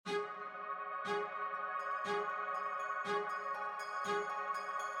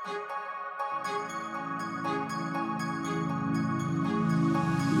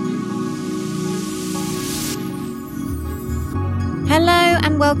Hello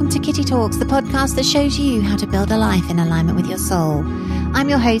and welcome to Kitty Talks, the podcast that shows you how to build a life in alignment with your soul. I'm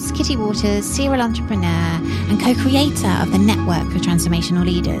your host, Kitty Waters, serial entrepreneur and co-creator of the Network for Transformational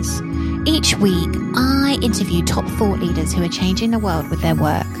Leaders. Each week, I interview top thought leaders who are changing the world with their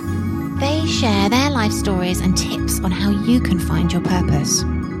work. They share their life stories and tips on how you can find your purpose.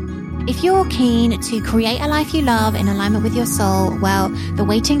 If you're keen to create a life you love in alignment with your soul, well, the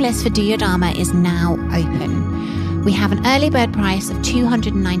waiting list for Do Your Dharma is now open. We have an early bird price of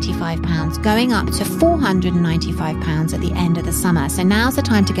 £295 going up to £495 at the end of the summer. So now's the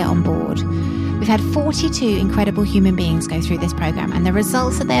time to get on board. We've had 42 incredible human beings go through this program, and the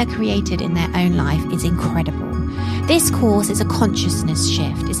results that they are created in their own life is incredible. This course is a consciousness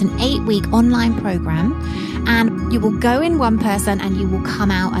shift. It's an 8-week online program, and you will go in one person and you will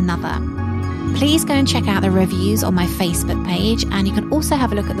come out another. Please go and check out the reviews on my Facebook page, and you can also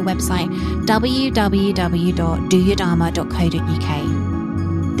have a look at the website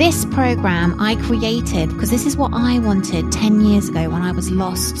www.doyourdharma.co.uk. This program I created because this is what I wanted 10 years ago when I was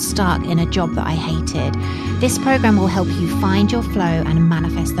lost, stuck in a job that I hated. This program will help you find your flow and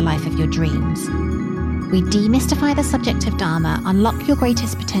manifest the life of your dreams. We demystify the subject of Dharma, unlock your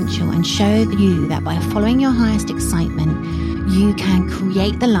greatest potential, and show you that by following your highest excitement, you can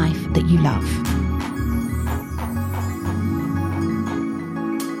create the life that you love.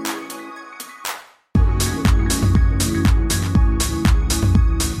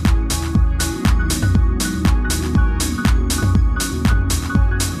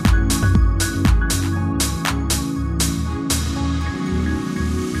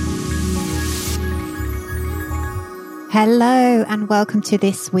 Hello and welcome to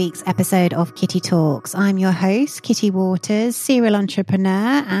this week's episode of Kitty Talks. I'm your host, Kitty Waters, serial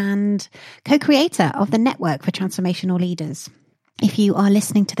entrepreneur and co-creator of the Network for Transformational Leaders. If you are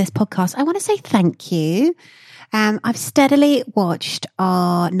listening to this podcast, I want to say thank you. I've steadily watched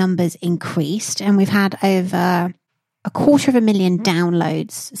our numbers increased, and we've had over 250,000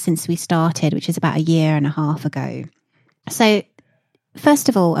 downloads since we started, which is about a year and a half ago. So first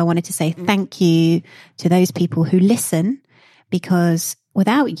of all, I wanted to say thank you to those people who listen, because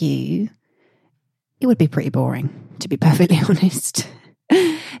without you, it would be pretty boring, to be perfectly honest.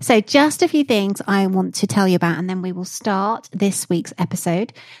 So just a few things I want to tell you about, and then we will start this week's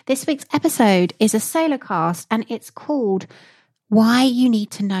episode. This week's episode is a solo cast, and it's called Why You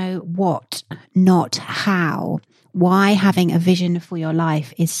Need to Know What, Not How. Why having a vision for your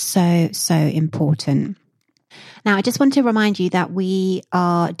life is so, so important. Now, I just want to remind you that we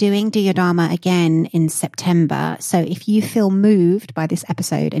are doing Do Your Dharma again in September. So if you feel moved by this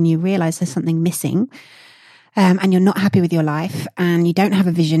episode and you realize there's something missing, and you're not happy with your life and you don't have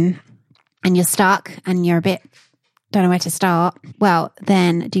a vision and you're stuck and you're don't know where to start, well,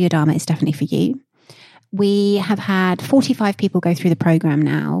 then Do Your Dharma is definitely for you. We have had 45 people go through the program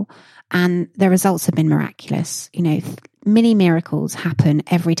now, and the results have been miraculous. You know, mini miracles happen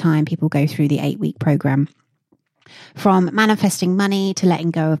every time people go through the 8-week program. From manifesting money to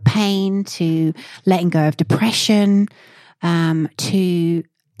letting go of pain, to letting go of depression, to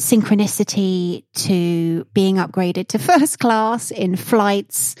synchronicity, to being upgraded to first class in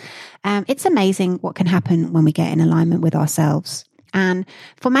flights. It's amazing what can happen when we get in alignment with ourselves. And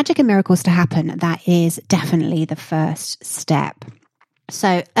for magic and miracles to happen, that is definitely the first step.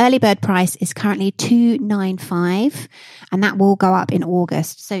 So early bird price is currently $295, and that will go up in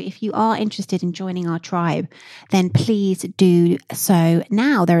August. So if you are interested in joining our tribe, then please do so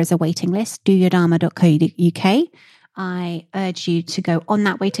now. There is a waiting list, doyourdharma.co.uk. I urge you to go on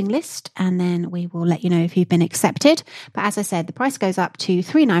that waiting list, and then we will let you know if you've been accepted. But as I said, the price goes up to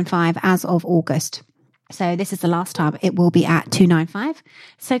 $395 as of August. So this is the last time it will be at $295.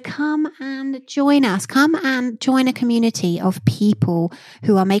 So come and join us. Come and join a community of people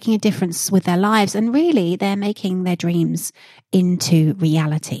who are making a difference with their lives, and really they're making their dreams into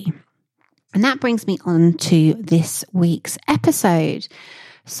reality. And that brings me on to this week's episode.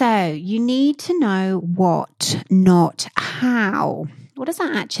 So you need to know what, not how. What does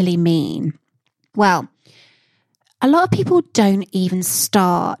that actually mean? Well, a lot of people don't even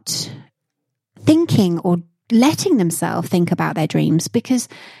start thinking or letting themselves think about their dreams because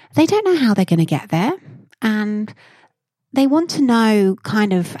they don't know how they're going to get there, and they want to know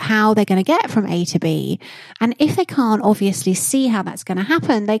kind of how they're going to get from A to B. And if they can't obviously see how that's going to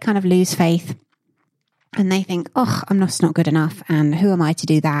happen, they kind of lose faith and they think, oh, I'm just not good enough, and who am I to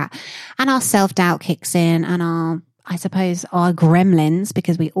do that? And our self-doubt kicks in, and our gremlins,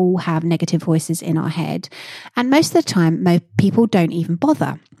 because we all have negative voices in our head. And most of the time, most people don't even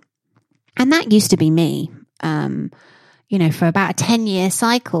bother. And that used to be me. for about a 10-year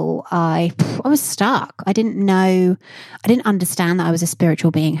cycle, I was stuck. I didn't understand that I was a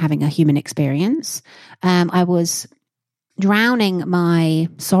spiritual being having a human experience. I was drowning my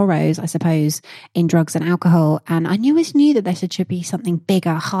sorrows, I suppose, in drugs and alcohol. And I always knew that there should be something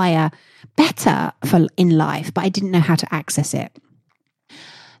bigger, higher, better in life, but I didn't know how to access it.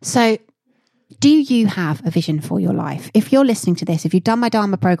 So do you have a vision for your life? If you're listening to this, if you've done my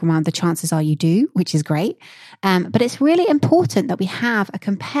Dharma program, the chances are you do, which is great. But it's really important that we have a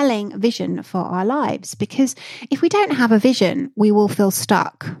compelling vision for our lives, because if we don't have a vision, we will feel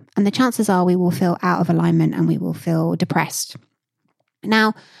stuck. And the chances are we will feel out of alignment and we will feel depressed.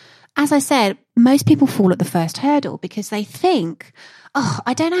 Now, as I said, most people fall at the first hurdle because they think,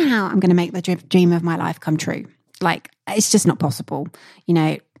 I don't know how I'm going to make the dream of my life come true. Like, it's just not possible.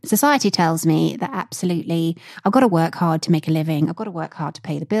 Society tells me that absolutely, I've got to work hard to make a living. I've got to work hard to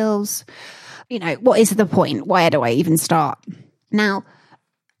pay the bills. What is the point? Where do I even start? Now,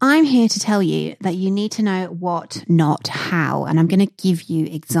 I'm here to tell you that you need to know what, not how. And I'm going to give you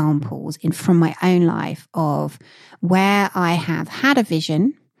examples from my own life of where I have had a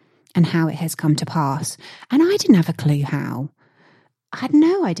vision and how it has come to pass. And I didn't have a clue how. I had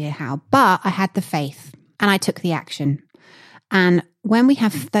no idea how, but I had the faith and I took the action. And when we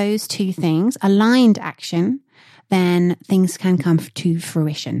have those two things, aligned action, then things can come to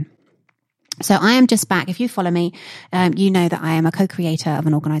fruition. So I am just back. If you follow me, you know that I am a co-creator of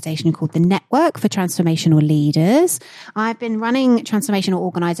an organization called the Network for Transformational Leaders. I've been running transformational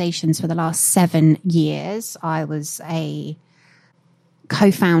organizations for the last 7 years. I was a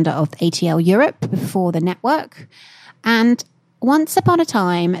co-founder of ATL Europe before the Network. And once upon a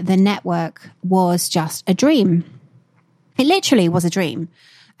time, the Network was just a dream. It literally was a dream.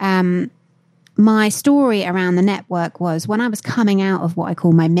 My story around the Network was when I was coming out of what I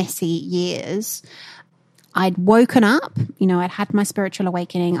call my messy years, I'd woken up, I'd had my spiritual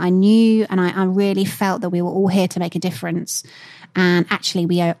awakening. I knew and I really felt that we were all here to make a difference. And actually,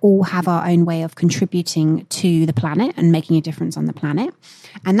 we all have our own way of contributing to the planet and making a difference on the planet.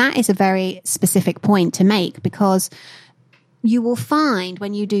 And that is a very specific point to make, because you will find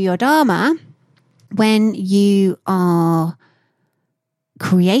when you do your Dharma, when you are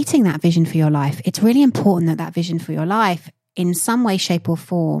creating that vision for your life, it's really important that that vision for your life, in some way, shape, or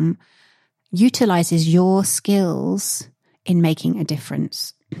form, utilizes your skills in making a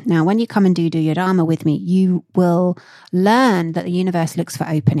difference. Now, when you come and do your Dharma with me, you will learn that the universe looks for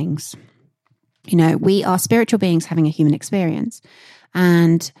openings. We are spiritual beings having a human experience,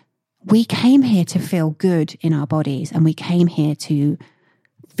 and we came here to feel good in our bodies, and we came here to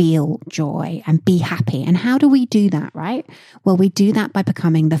feel joy and be happy. And how do we do that, right? Well, we do that by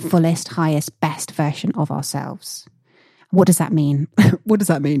becoming the fullest, highest, best version of ourselves. What does that mean? What does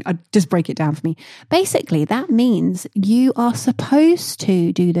that mean? Just break it down for me. Basically, that means you are supposed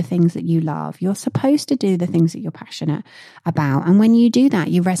to do the things that you love. You're supposed to do the things that you're passionate about. And when you do that,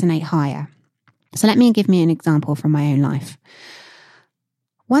 you resonate higher. So let me give me an example from my own life.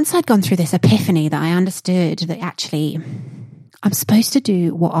 Once I'd gone through this epiphany that I understood that actually I'm supposed to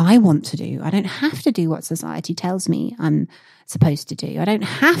do what I want to do. I don't have to do what society tells me I'm supposed to do. I don't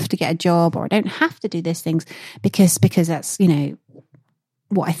have to get a job, or I don't have to do these things because that's,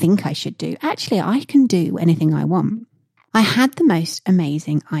 what I think I should do. Actually, I can do anything I want. I had the most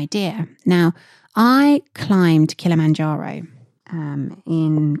amazing idea. Now, I climbed Kilimanjaro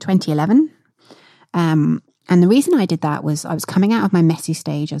in 2011. And the reason I did that was I was coming out of my messy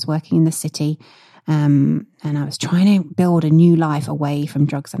stage. I was working in the city. And I was trying to build a new life away from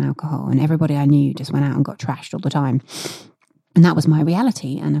drugs and alcohol. And everybody I knew just went out and got trashed all the time. And that was my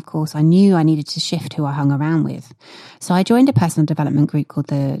reality. And of course, I knew I needed to shift who I hung around with. So I joined a personal development group called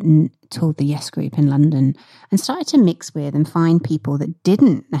the Yes Group in London, and started to mix with and find people that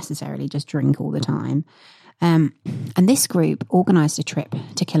didn't necessarily just drink all the time. And this group organized a trip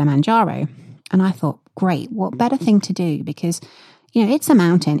to Kilimanjaro. And I thought, great, what better thing to do? Because it's a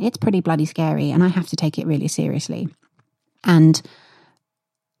mountain. It's pretty bloody scary, and I have to take it really seriously. And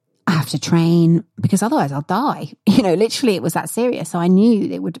I have to train because otherwise I'll die. Literally it was that serious. So I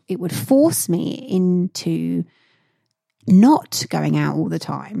knew it would force me into not going out all the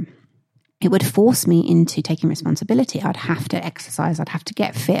time. It would force me into taking responsibility. I'd have to exercise. I'd have to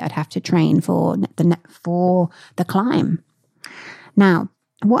get fit. I'd have to train for the climb. Now,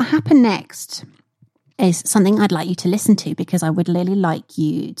 what happened next is something I'd like you to listen to, because I would really like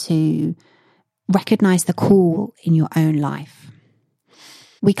you to recognize the call in your own life.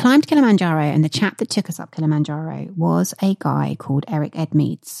 We climbed Kilimanjaro, and the chap that took us up Kilimanjaro was a guy called Eric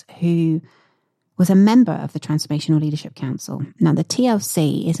Edmeades, who was a member of the Transformational Leadership Council. Now, the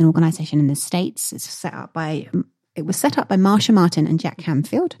TLC is an organization in the States. It's set up by It was set up by Marsha Martin and Jack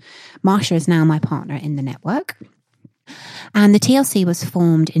Canfield. Marsha is now my partner in the network. And the TLC was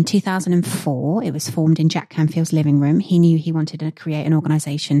formed in 2004. It was formed in Jack Canfield's living room. He knew he wanted to create an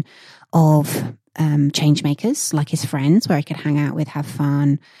organization of change makers like his friends, where he could hang out with, have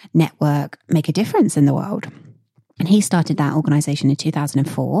fun, network, make a difference in the world. And he started that organization in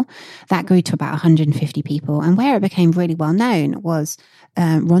 2004. That grew to about 150 people. And where it became really well known was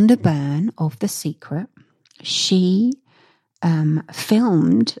Rhonda Byrne of The Secret. She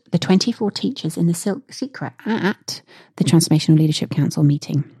filmed the 24 teachers in The Secret at the Transformational Leadership Council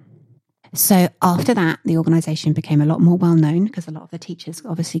meeting. So after that, the organization became a lot more well known because a lot of the teachers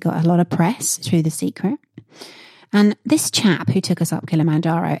obviously got a lot of press through The Secret. And this chap who took us up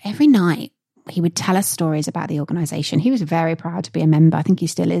Kilimanjaro, every night he would tell us stories about the organization. He was very proud to be a member. I think he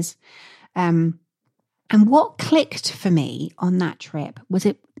still is. And what clicked for me on that trip was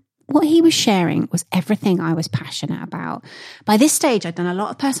what he was sharing was everything I was passionate about. By this stage, I'd done a lot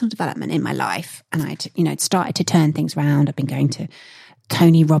of personal development in my life, and I'd started to turn things around. I'd been going to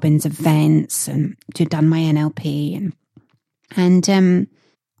Tony Robbins events and done my NLP, and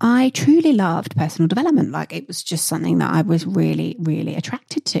I truly loved personal development. Like, it was just something that I was really, really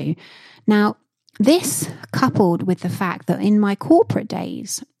attracted to. Now, this coupled with the fact that in my corporate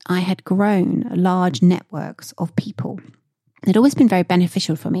days, I had grown large networks of people. It had always been very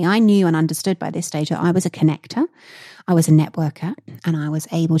beneficial for me. I knew and understood by this stage that I was a connector, I was a networker, and I was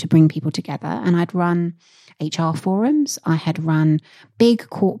able to bring people together. And I'd run HR forums. I had run big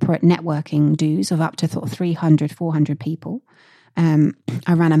corporate networking dues of up to 300, 400 people. I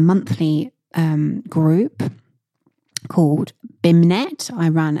ran a monthly group called BIMNet. I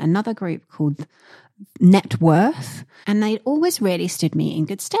ran another group called Net Worth, and they always really stood me in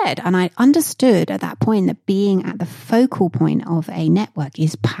good stead. And I understood at that point that being at the focal point of a network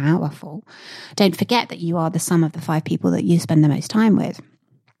is powerful. Don't forget that you are the sum of the 5 people that you spend the most time with.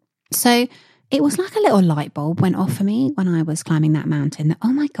 So it was like a little light bulb went off for me when I was climbing that mountain, that,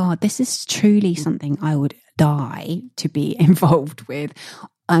 oh my God, this is truly something I would die to be involved with.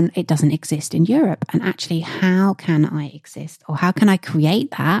 And it doesn't exist in Europe. And actually, how can I exist, or how can I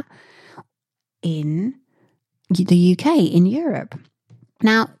create that in the UK, in Europe?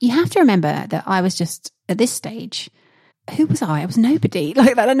 Now, you have to remember that I was just, at this stage, who was I? I was nobody.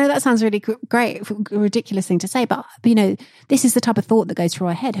 Like that. I know that sounds really great, a ridiculous thing to say, but this is the type of thought that goes through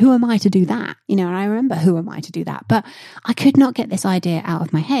our head. Who am I to do that? And I remember, who am I to do that? But I could not get this idea out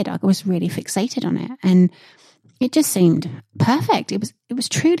of my head. I was really fixated on it. And it just seemed perfect. It was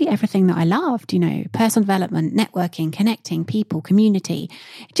truly everything that I loved, personal development, networking, connecting, people, community.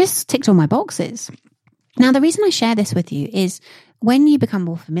 It just ticked all my boxes. Now, the reason I share this with you is when you become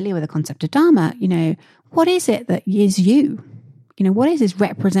more familiar with the concept of Dharma, what is it that is you? What is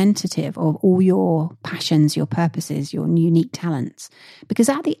representative of all your passions, your purposes, your unique talents? Because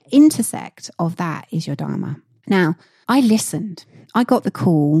at the intersect of that is your Dharma. Now, I listened. I got the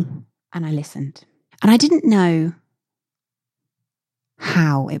call and I listened. And I didn't know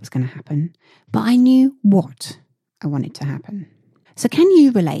how it was going to happen, but I knew what I wanted to happen. So can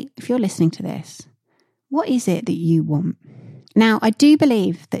you relate, if you're listening to this, what is it that you want? Now, I do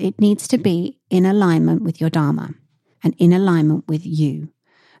believe that it needs to be in alignment with your Dharma and in alignment with you.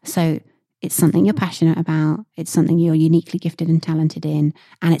 So it's something you're passionate about, it's something you're uniquely gifted and talented in,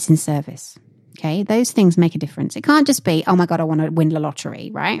 and it's in service. Okay, those things make a difference. It can't just be, oh my God, I want to win the lottery,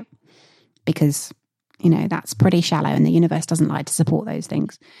 right? Because that's pretty shallow, and the universe doesn't like to support those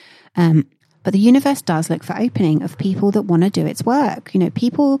things. But the universe does look for opening of people that want to do its work.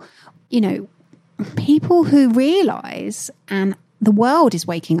 People who realize, and the world is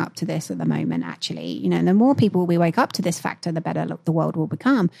waking up to this at the moment, actually. The more people we wake up to this factor, the better the world will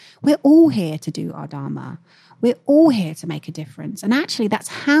become. We're all here to do our Dharma. We're all here to make a difference. And actually, that's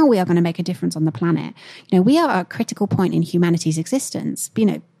how we are going to make a difference on the planet. We are at a critical point in humanity's existence.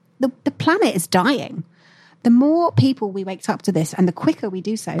 The planet is dying. The more people we wake up to this, and the quicker we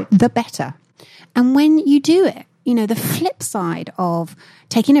do so, the better. And when you do it, the flip side of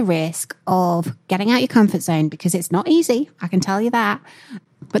taking a risk, of getting out your comfort zone, because it's not easy, I can tell you that.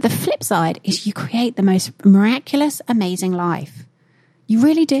 But the flip side is you create the most miraculous, amazing life. You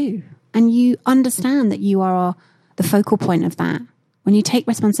really do. And you understand that you are the focal point of that. When you take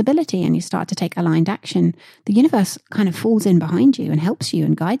responsibility and you start to take aligned action, the universe kind of falls in behind you and helps you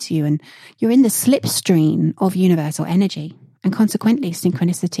and guides you. And you're in the slipstream of universal energy. And consequently,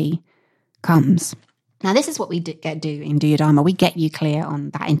 synchronicity comes. Now, this is what we do in Do Your Dharma. We get you clear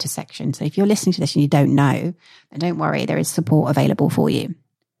on that intersection. So if you're listening to this and you don't know, then don't worry, there is support available for you.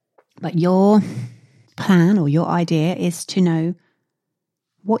 But your plan or your idea is to know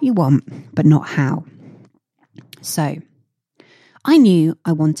what you want, but not how. So I knew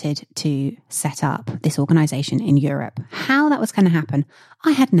I wanted to set up this organization in Europe. How that was going to happen,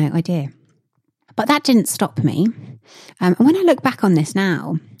 I had no idea. But that didn't stop me. And when I look back on this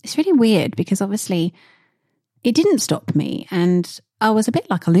now, it's really weird because obviously it didn't stop me. And I was a bit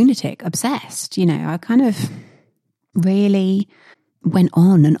like a lunatic, obsessed. I kind of really went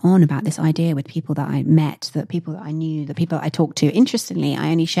on and on about this idea with people that I met, the people that I knew, the people that I talked to. Interestingly,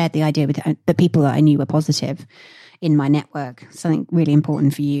 I only shared the idea with the people that I knew were positive in my network. Something really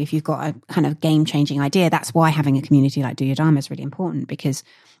important for you. If you've got a kind of game-changing idea, that's why having a community like Do Your Dharma is really important, because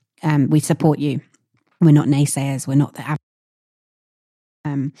we support you. We're not naysayers. We're not the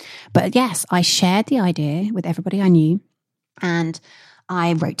average. But yes, I shared the idea with everybody I knew, and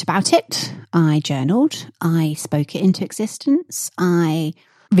I wrote about it. I journaled. I spoke it into existence. I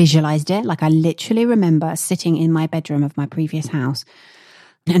visualized it. Like, I literally remember sitting in my bedroom of my previous house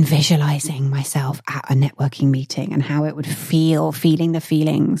and visualizing myself at a networking meeting and how it would feel, feeling the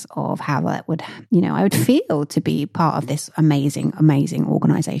feelings of how that would, I would feel to be part of this amazing, amazing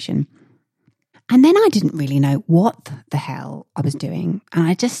organization. And then I didn't really know what the hell I was doing. And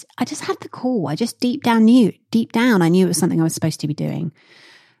I just had the call. I just deep down, I knew it was something I was supposed to be doing.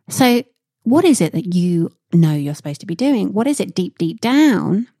 So what is it that you know you're supposed to be doing? What is it deep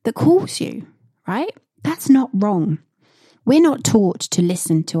down that calls you, right? That's not wrong. We're not taught to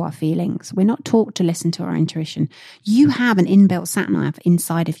listen to our feelings. We're not taught to listen to our intuition. You have an inbuilt sat-nav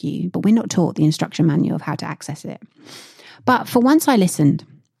inside of you, but we're not taught the instruction manual of how to access it. But for once I listened,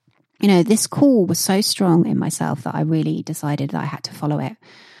 this call was so strong in myself that I really decided that I had to follow it.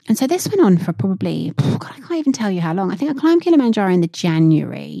 And so this went on for probably, I can't even tell you how long. I think I climbed Kilimanjaro in the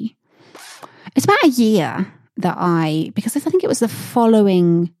January. It's about a year that because I think it was the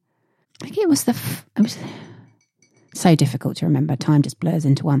following, it was so difficult to remember. Time just blurs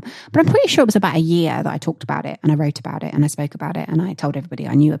into one. But I'm pretty sure it was about a year that I talked about it and I wrote about it and I spoke about it and I told everybody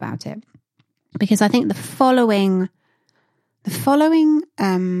I knew about it. Because I think the following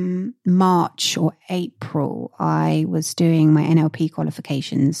March or April, I was doing my NLP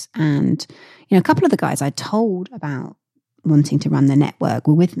qualifications, and a couple of the guys I told about wanting to run the network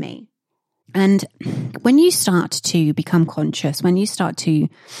were with me. And when you start to become conscious, when you start to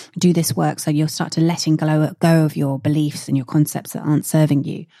do this work, so you'll start to letting go of your beliefs and your concepts that aren't serving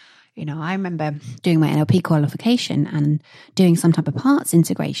you. I remember doing my NLP qualification and doing some type of parts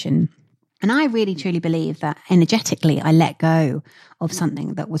integration. And I really, truly believe that energetically I let go of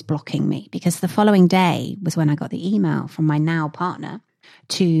something that was blocking me, because the following day was when I got the email from my now partner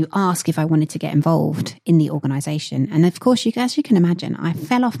to ask if I wanted to get involved in the organization. And of course, as you can imagine, I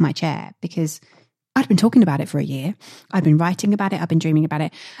fell off my chair because I'd been talking about it for a year. I'd been writing about it. I'd been dreaming about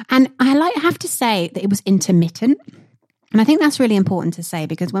it. And I have to say that it was intermittent. And I think that's really important to say,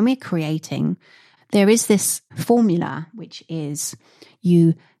 because when we're creating, there is this formula, which is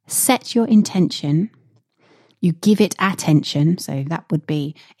you set your intention, you give it attention. So that would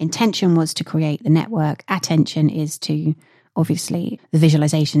be, intention was to create the network. Attention is to, obviously, the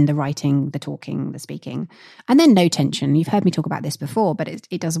visualization, the writing, the talking, the speaking, and then no tension. You've heard me talk about this before, but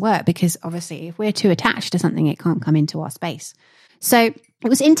it does work, because obviously if we're too attached to something, it can't come into our space. So it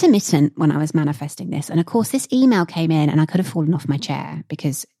was intermittent when I was manifesting this. And of course, this email came in and I could have fallen off my chair,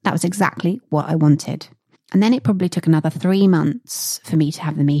 because that was exactly what I wanted. And then it probably took another 3 months for me to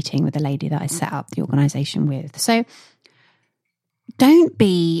have the meeting with the lady that I set up the organization with. So don't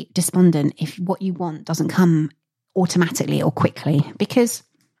be despondent if what you want doesn't come automatically or quickly, because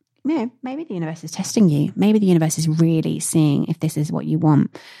maybe the universe is testing you. Maybe the universe is really seeing if this is what you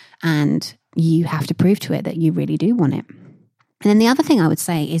want, and you have to prove to it that you really do want it. And then the other thing I would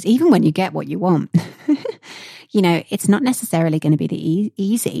say is, even when you get what you want, it's not necessarily going to be the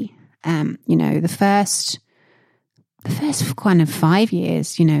easy. The first kind of 5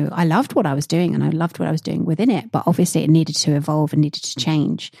 years, I loved what I was doing and I loved what I was doing within it, but obviously it needed to evolve and needed to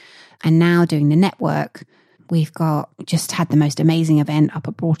change. And now doing the network, we've just had the most amazing event up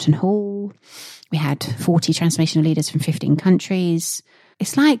at Broughton Hall. We had 40 transformational leaders from 15 countries.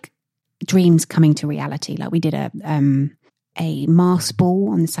 It's like dreams coming to reality. Like, we did a masked ball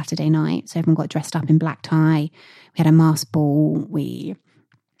on the Saturday night. So everyone got dressed up in black tie. We had a masked ball. We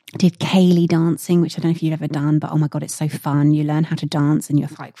did Kaylee dancing, which I don't know if you've ever done, but oh my God, it's so fun. You learn how to dance and you're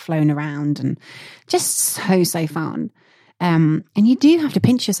like flown around, and just so fun. And you do have to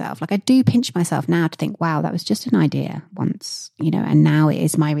pinch yourself. Like, I do pinch myself now to think, wow, that was just an idea once, and now it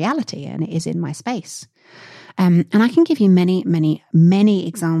is my reality and it is in my space. And I can give you many, many, many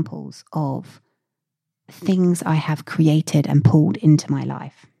examples of things I have created and pulled into my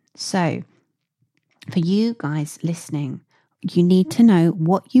life. So for you guys listening, you need to know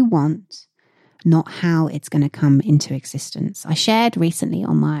what you want not how it's going to come into existence. I shared recently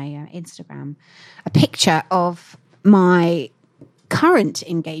on my Instagram a picture of my current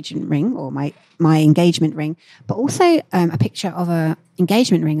engagement ring, or my engagement ring, but also a picture of a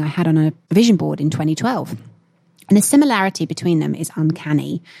engagement ring I had on a vision board in 2012. And the similarity between them is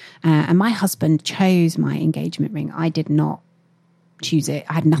uncanny. And my husband chose my engagement ring. I did not choose it.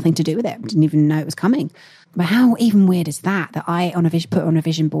 I had nothing to do with it. Didn't even know it was coming. But how even weird is that I put on a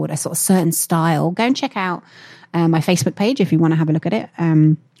vision board a sort of certain style. Go and check out my Facebook page if you want to have a look at it.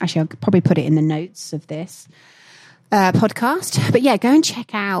 Actually, I'll probably put it in the notes of this podcast. But yeah, go and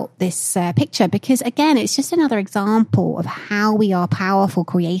check out this picture, because again, it's just another example of how we are powerful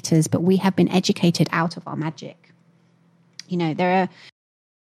creators, but we have been educated out of our magic. You know, there are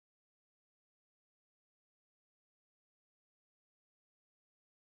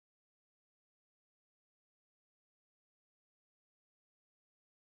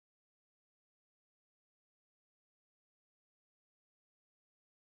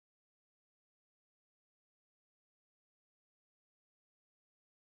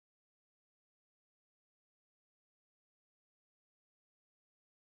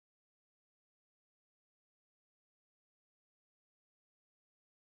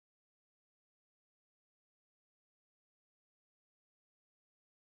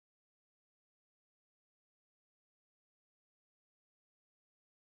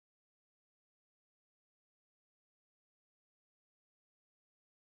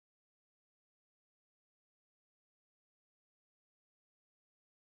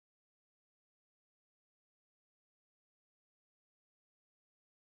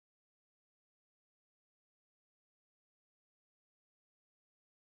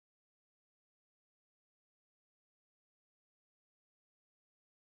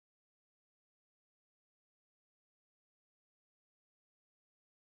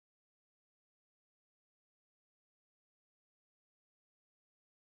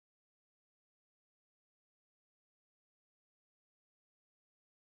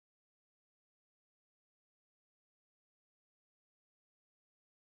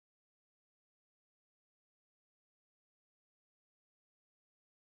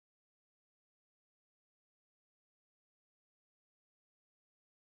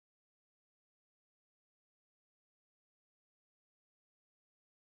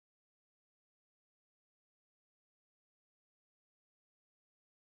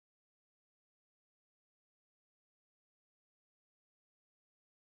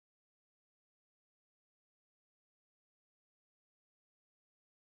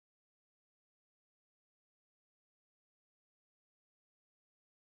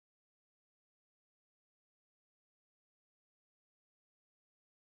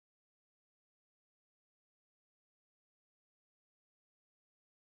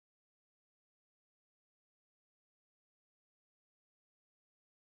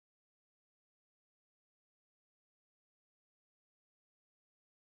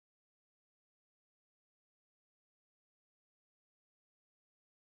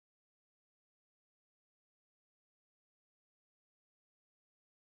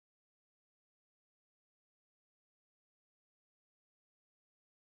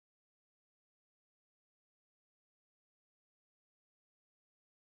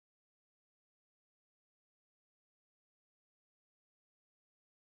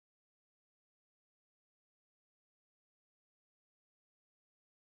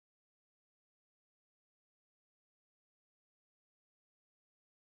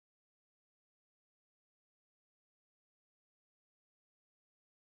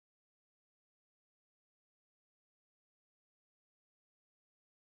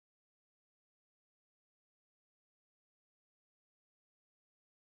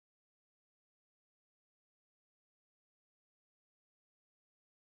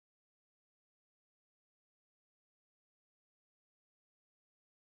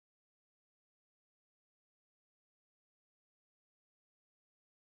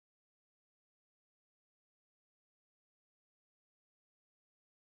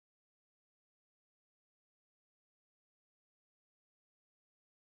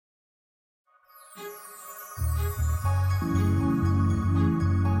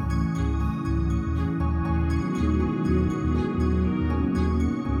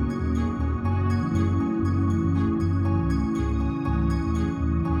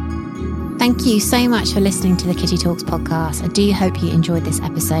Thank you so much for listening to the Kitty Talks podcast. I do hope you enjoyed this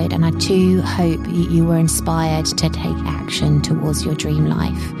episode, and I do hope you were inspired to take action towards your dream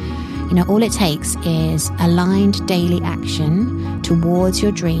life. All it takes is aligned daily action towards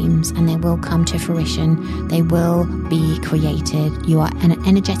your dreams, and they will come to fruition. They will be created. You are an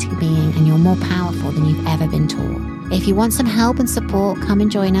energetic being, and you're more powerful than you've ever been taught. If you want some help and support, come and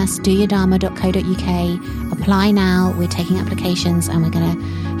join us, doyourdharma.co.uk. Apply now. We're taking applications, and we're going to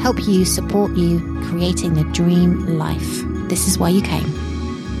help you, support you, creating the dream life. This is why you came.